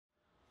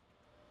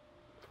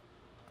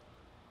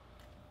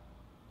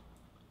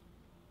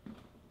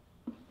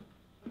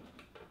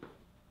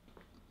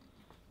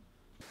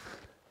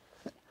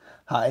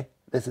Hi,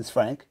 this is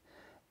Frank,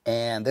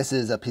 and this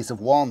is a piece of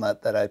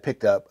walnut that I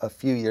picked up a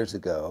few years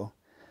ago,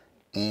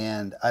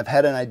 and I've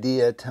had an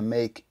idea to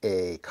make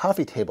a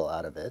coffee table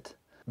out of it.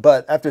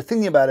 But after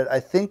thinking about it, I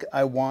think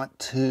I want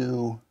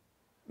to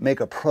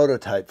make a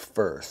prototype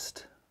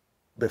first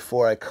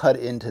before I cut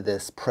into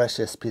this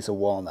precious piece of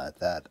walnut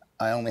that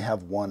I only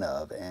have one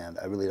of, and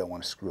I really don't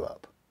want to screw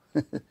up.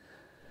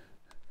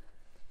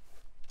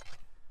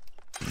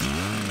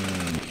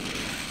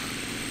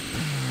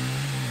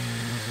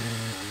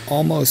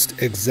 Almost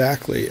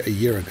exactly a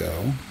year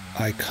ago,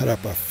 I cut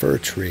up a fir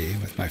tree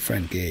with my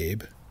friend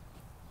Gabe,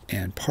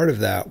 and part of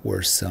that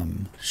were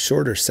some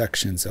shorter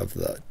sections of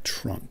the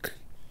trunk,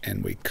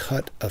 and we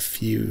cut a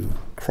few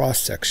cross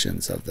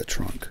sections of the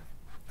trunk.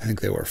 I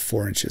think they were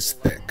 4 inches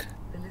thick,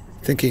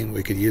 thinking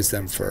we could use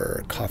them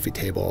for coffee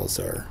tables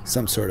or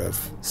some sort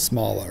of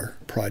smaller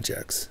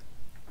projects.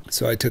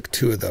 So I took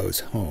 2 of those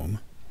home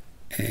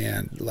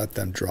and let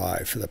them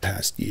dry for the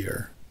past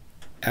year.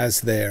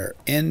 As they're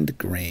end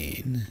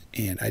grain,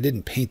 and I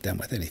didn't paint them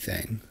with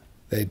anything,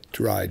 they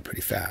dried pretty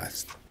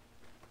fast.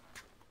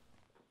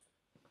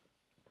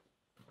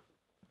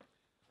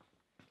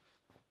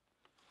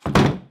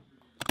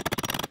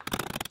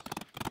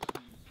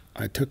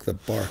 I took the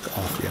bark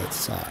off the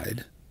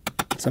outside.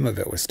 Some of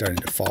it was starting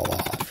to fall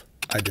off.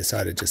 I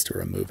decided just to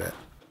remove it.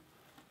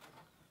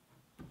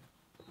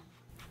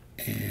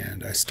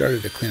 And I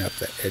started to clean up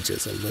the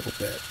edges a little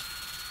bit.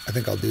 I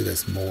think I'll do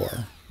this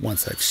more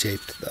once I've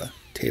shaped the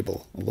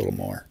table a little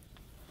more.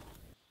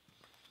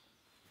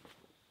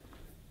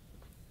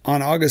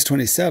 On August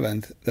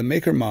 27th, the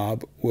Maker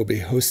Mob will be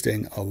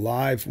hosting a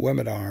live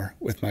webinar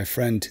with my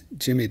friend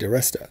Jimmy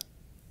DiResta.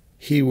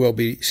 He will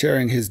be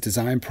sharing his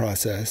design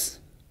process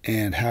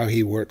and how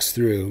he works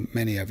through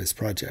many of his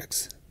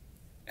projects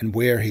and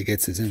where he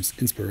gets his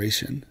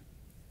inspiration.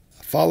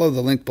 Follow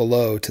the link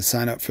below to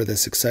sign up for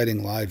this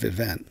exciting live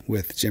event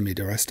with Jimmy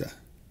DiResta.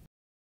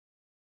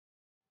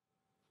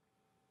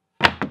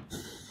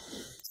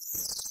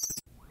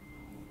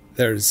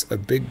 There's a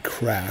big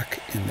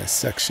crack in this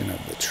section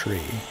of the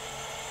tree,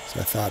 so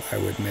I thought I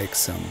would make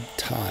some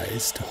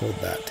ties to hold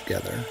that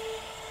together.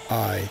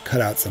 I cut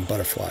out some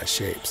butterfly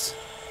shapes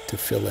to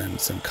fill in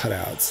some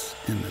cutouts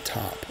in the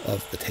top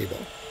of the table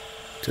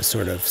to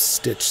sort of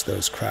stitch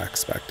those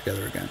cracks back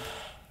together again.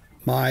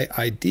 My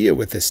idea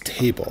with this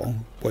table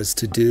was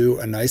to do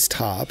a nice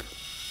top,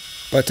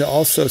 but to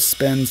also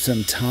spend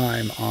some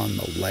time on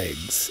the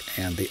legs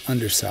and the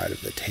underside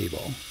of the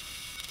table.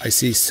 I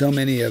see so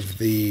many of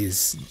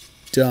these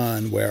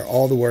done where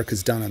all the work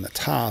is done on the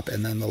top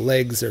and then the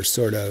legs are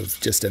sort of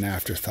just an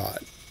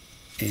afterthought.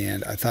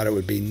 And I thought it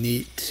would be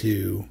neat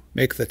to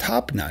make the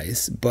top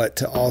nice, but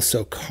to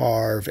also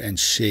carve and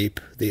shape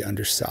the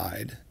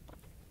underside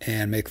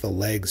and make the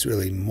legs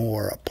really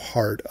more a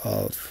part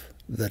of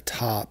the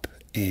top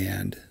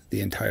and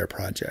the entire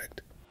project.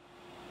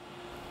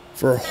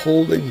 For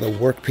holding the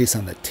workpiece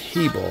on the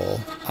table,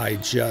 I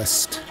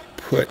just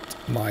put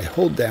my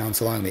hold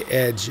downs along the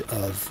edge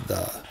of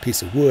the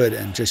piece of wood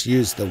and just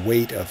use the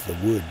weight of the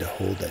wood to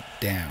hold it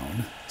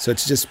down. So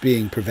it's just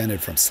being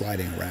prevented from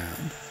sliding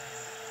around.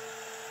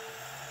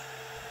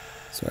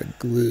 So I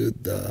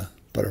glued the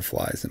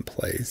butterflies in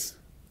place,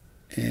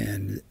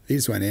 and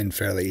these went in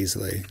fairly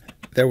easily.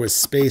 There was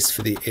space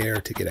for the air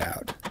to get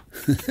out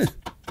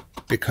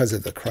because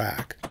of the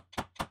crack,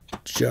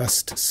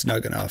 just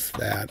snug enough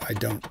that I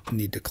don't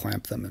need to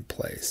clamp them in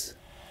place.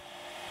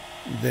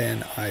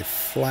 Then I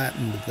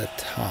flattened the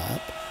top.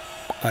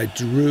 I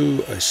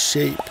drew a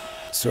shape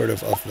sort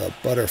of the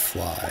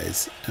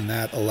butterflies, and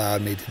that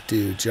allowed me to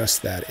do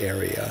just that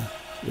area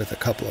with a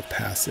couple of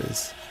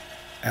passes,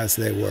 as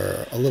they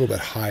were a little bit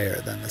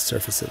higher than the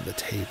surface of the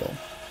table.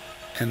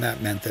 And that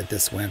meant that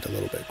this went a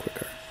little bit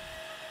quicker.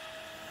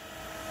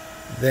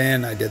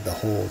 Then I did the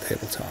whole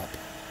tabletop,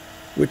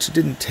 which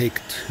didn't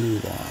take too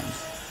long.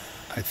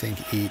 I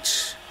think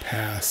each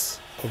pass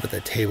over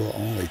the table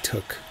only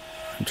took,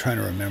 I'm trying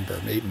to remember,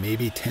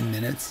 maybe 10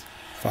 minutes,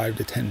 5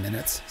 to 10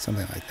 minutes,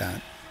 something like that.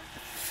 I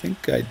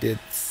think I did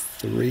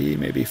 3,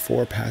 maybe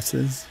 4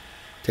 passes,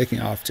 taking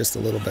off just a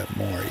little bit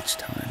more each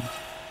time.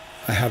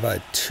 I have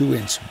a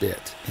 2-inch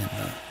bit in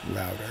the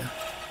router,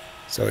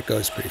 so it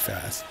goes pretty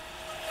fast.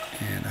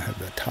 And I have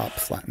the top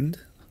flattened,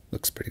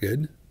 looks pretty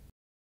good.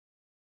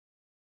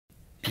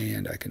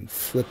 And I can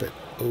flip it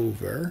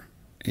over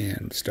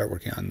and start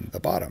working on the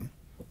bottom,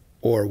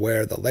 or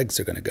where the legs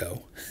are going to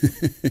go.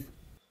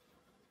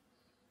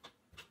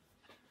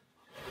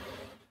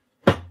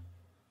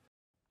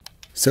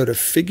 So to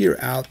figure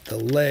out the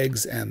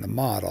legs and the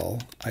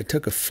model, I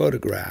took a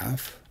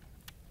photograph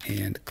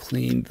and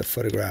cleaned the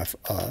photograph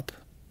up.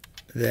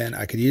 Then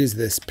I could use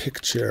this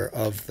picture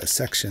of the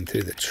section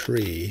through the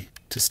tree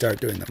to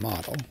start doing the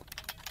model.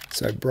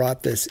 So I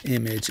brought this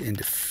image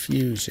into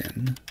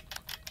Fusion,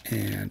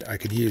 and I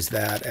could use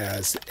that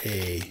as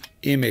an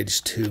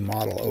image to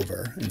model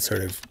over and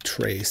sort of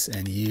trace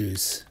and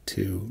use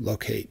to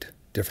locate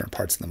different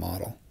parts of the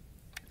model.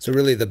 So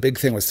really the big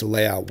thing was to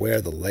lay out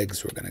where the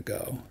legs were going to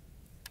go.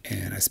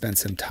 And I spent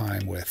some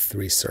time with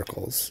 3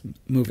 circles,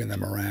 moving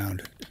them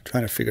around,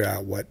 trying to figure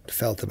out what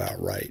felt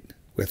about right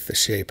with the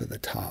shape of the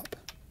top.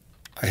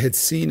 I had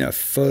seen a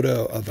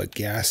photo of a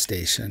gas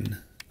station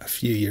a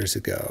few years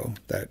ago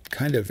that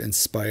kind of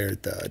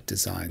inspired the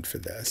design for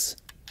this.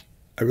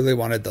 I really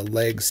wanted the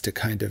legs to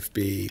kind of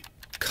be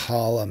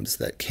columns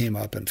that came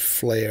up and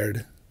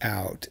flared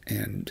out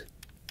and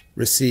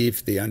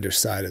received the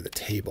underside of the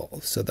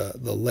table. So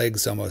the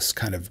legs almost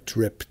kind of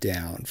drip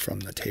down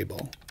from the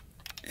table.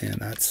 And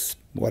that's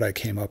what I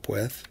came up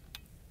with.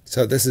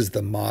 So this is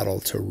the model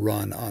to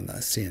run on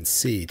the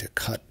CNC to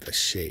cut the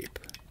shape.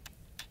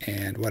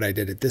 And what I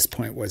did at this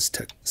point was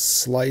to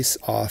slice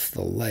off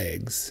the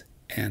legs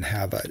and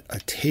have a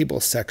table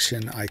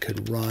section I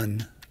could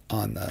run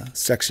on the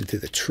section through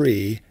the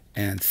tree,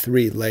 and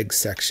 3 leg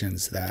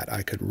sections that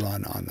I could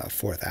run on the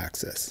 4th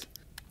axis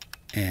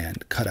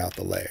and cut out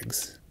the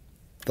legs.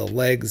 The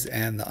legs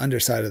and the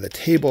underside of the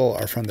table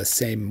are from the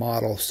same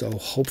model, so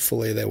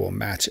hopefully they will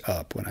match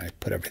up when I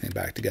put everything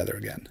back together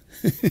again.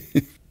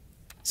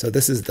 So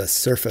this is the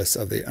surface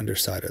of the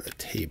underside of the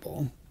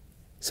table.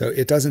 So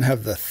it doesn't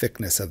have the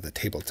thickness of the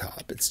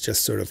tabletop. It's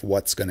just sort of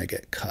what's going to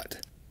get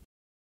cut.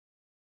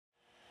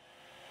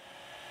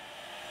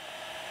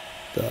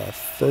 The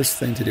first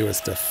thing to do is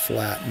to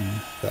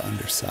flatten the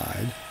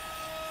underside.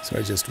 So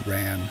I just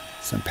ran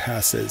some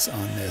passes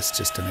on this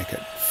just to make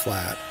it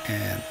flat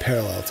and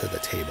parallel to the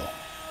table.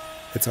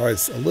 It's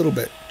always a little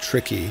bit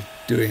tricky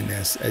doing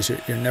this, as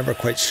you're never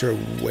quite sure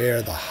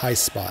where the high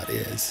spot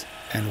is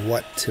and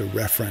what to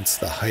reference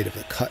the height of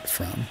the cut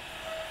from.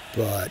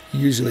 But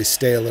usually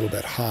stay a little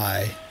bit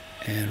high,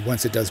 and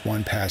once it does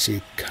one pass,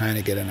 you kind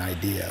of get an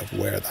idea of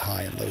where the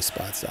high and low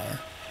spots are.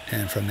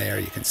 And from there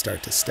you can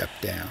start to step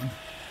down.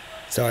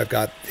 So I've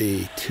got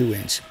the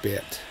 2-inch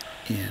bit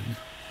in.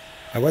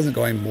 I wasn't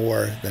going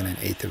more than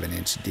 1/8 of an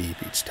inch deep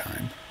each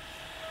time.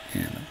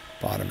 And the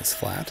bottom is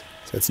flat,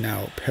 so it's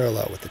now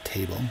parallel with the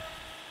table.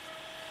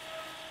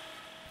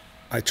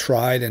 I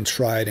tried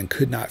and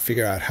could not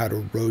figure out how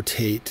to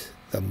rotate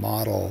the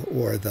model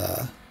or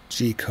the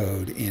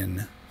G-code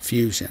in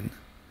Fusion.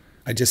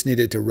 I just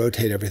needed to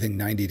rotate everything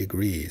 90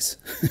 degrees.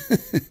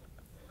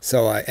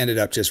 So I ended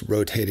up just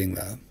rotating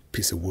the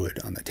piece of wood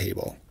on the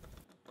table.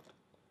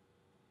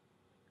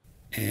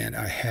 And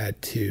I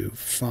had to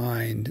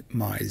find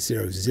my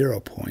 0,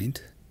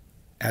 point.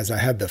 As I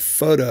had the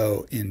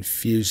photo in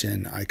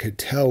Fusion, I could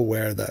tell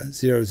where the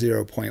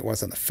 0, point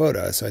was on the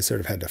photo, so I sort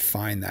of had to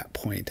find that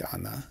point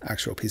on the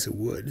actual piece of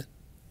wood.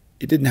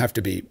 It didn't have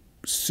to be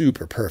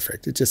super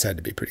perfect, it just had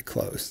to be pretty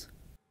close.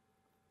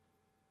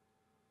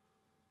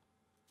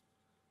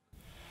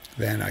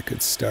 Then I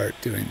could start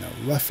doing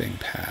the roughing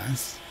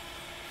pass.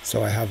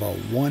 So I have a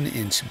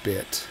 1-inch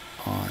bit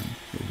on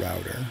the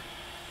router,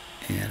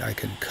 and I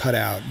can cut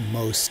out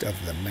most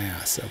of the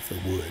mass of the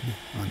wood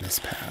on this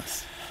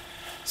pass.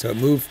 So it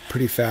moved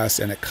pretty fast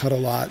and it cut a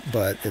lot,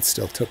 but it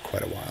still took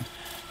quite a while.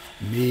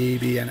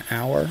 Maybe an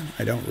hour?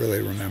 I don't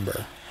really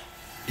remember.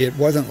 It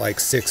wasn't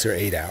like 6 or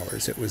 8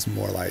 hours. It was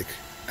more like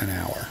an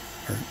hour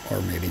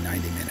or maybe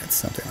 90 minutes,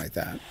 something like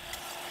that.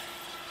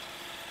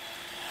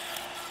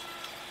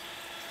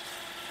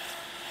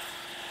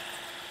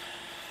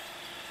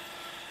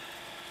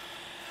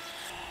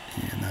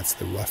 And that's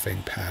the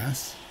roughing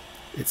pass.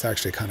 It's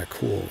actually kind of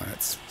cool when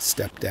it's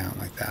stepped down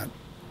like that.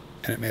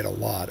 And it made a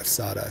lot of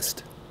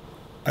sawdust.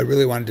 I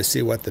really wanted to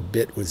see what the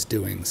bit was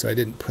doing, so I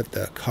didn't put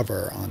the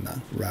cover on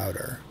the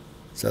router.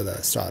 So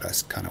the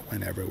sawdust kind of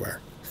went everywhere.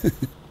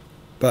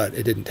 But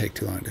it didn't take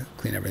too long to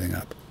clean everything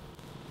up.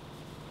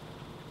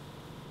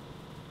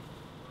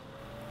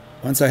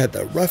 Once I had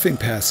the roughing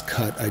pass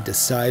cut, I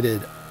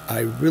decided I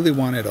really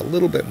wanted a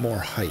little bit more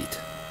height.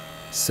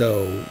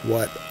 So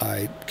what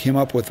I came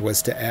up with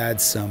was to add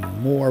some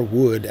more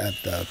wood at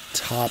the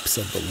tops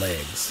of the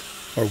legs,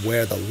 or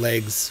where the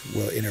legs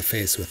will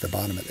interface with the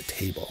bottom of the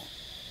table.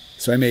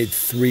 So I made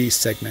 3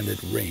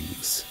 segmented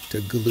rings to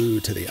glue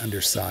to the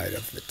underside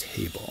of the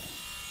table.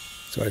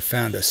 So I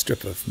found a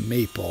strip of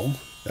maple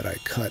that I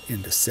cut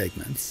into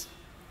segments.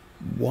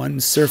 One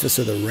surface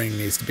of the ring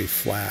needs to be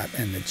flat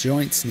and the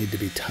joints need to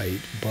be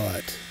tight,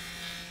 but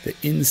the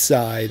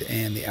inside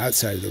and the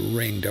outside of the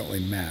ring don't really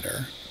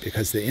matter,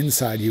 because the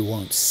inside you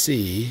won't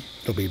see,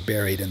 it'll be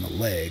buried in the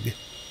leg,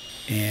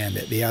 and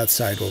the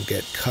outside will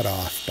get cut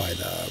off by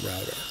the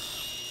router.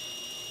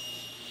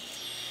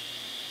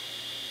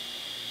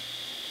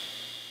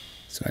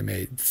 So I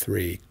made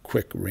 3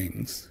 quick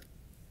rings,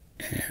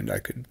 and I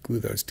could glue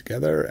those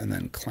together and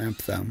then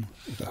clamp them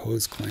with a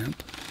hose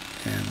clamp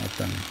and let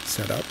them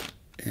set up,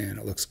 and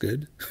it looks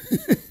good.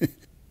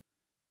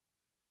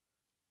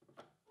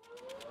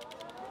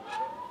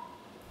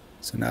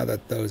 So now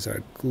that those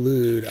are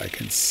glued, I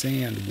can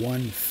sand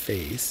one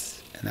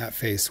face, and that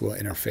face will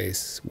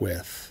interface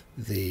with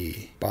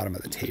the bottom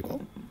of the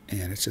table.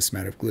 And it's just a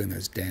matter of gluing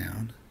those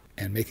down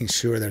and making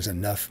sure there's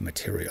enough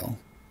material.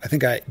 I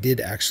think I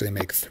did actually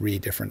make 3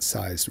 different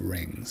sized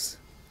rings,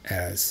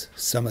 as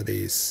some of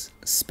these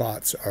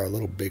spots are a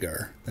little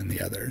bigger than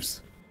the others.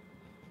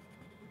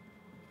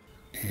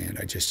 and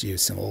I just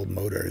used some old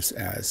motors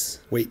as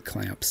weight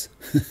clamps,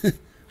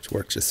 which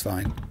worked just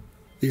fine.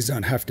 These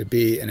don't have to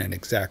be in an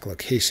exact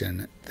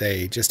location.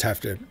 They just have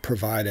to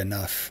provide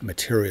enough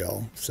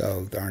material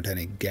so there aren't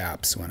any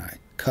gaps when I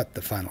cut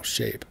the final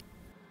shape.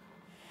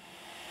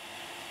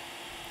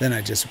 Then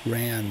I just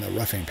ran the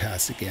roughing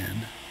pass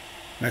again.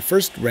 When I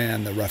first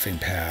ran the roughing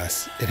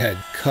pass, it had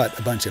cut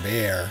a bunch of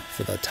air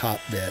for the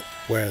top bit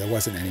where there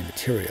wasn't any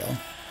material.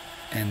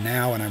 And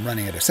now when I'm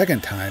running it a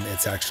second time,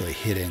 it's actually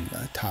hitting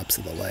the tops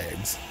of the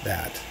legs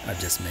that I've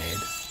just made.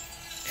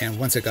 And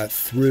once it got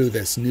through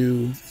this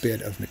new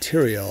bit of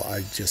material,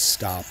 I just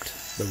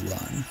stopped the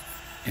run,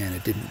 and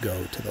it didn't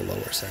go to the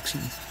lower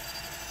sections.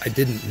 I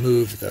didn't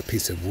move the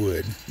piece of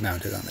wood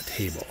mounted on the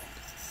table,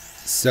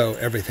 so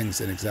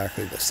everything's in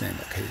exactly the same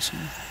location.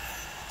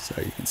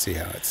 So you can see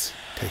how it's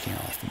taking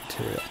off the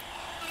material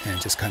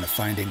and just kind of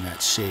finding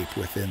that shape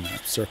within the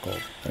circle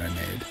that I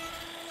made.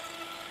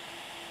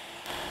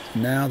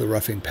 Now the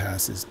roughing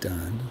pass is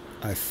done.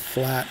 I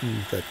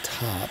flattened the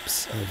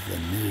tops of the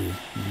new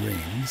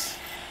rings.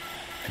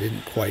 I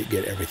didn't quite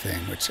get everything,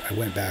 which I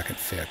went back and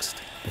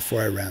fixed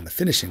before I ran the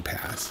finishing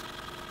pass.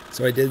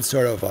 So I did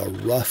sort of a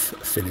rough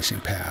finishing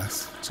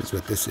pass, which is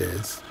what this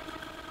is.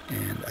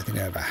 And I think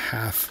I have a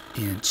 1/2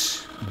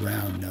 inch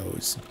round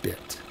nose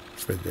bit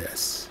for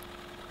this.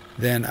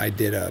 Then I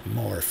did a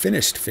more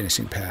finished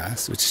finishing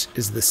pass, which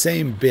is the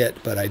same bit,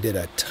 but I did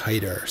a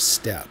tighter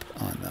step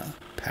on the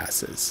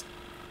passes.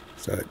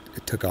 So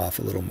it took off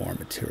a little more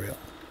material.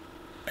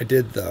 I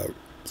did the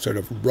sort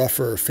of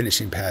rougher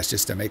finishing pass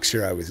just to make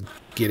sure I was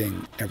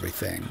getting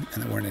everything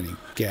and there weren't any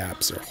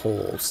gaps or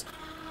holes.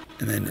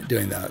 And then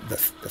doing the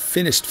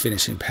finished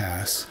finishing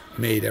pass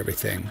made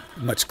everything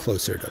much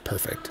closer to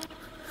perfect.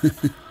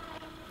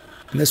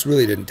 And this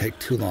really didn't take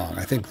too long.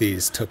 I think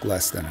these took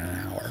less than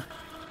an hour.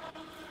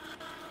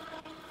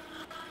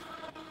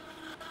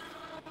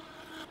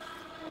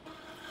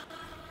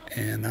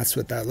 And that's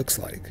what that looks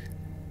like.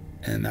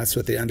 And that's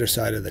what the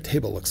underside of the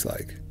table looks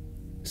like.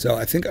 So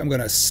I think I'm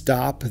going to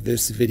stop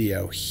this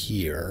video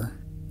here.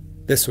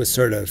 This was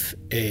sort of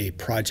a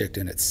project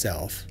in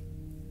itself.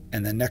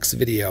 And the next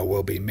video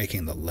will be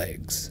making the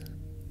legs,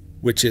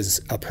 which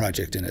is a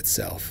project in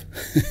itself.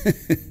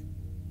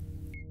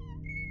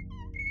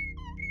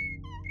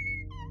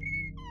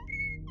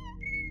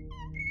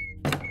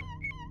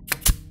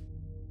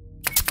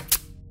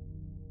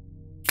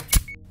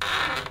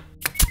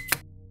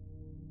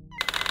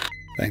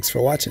 Thanks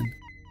for watching.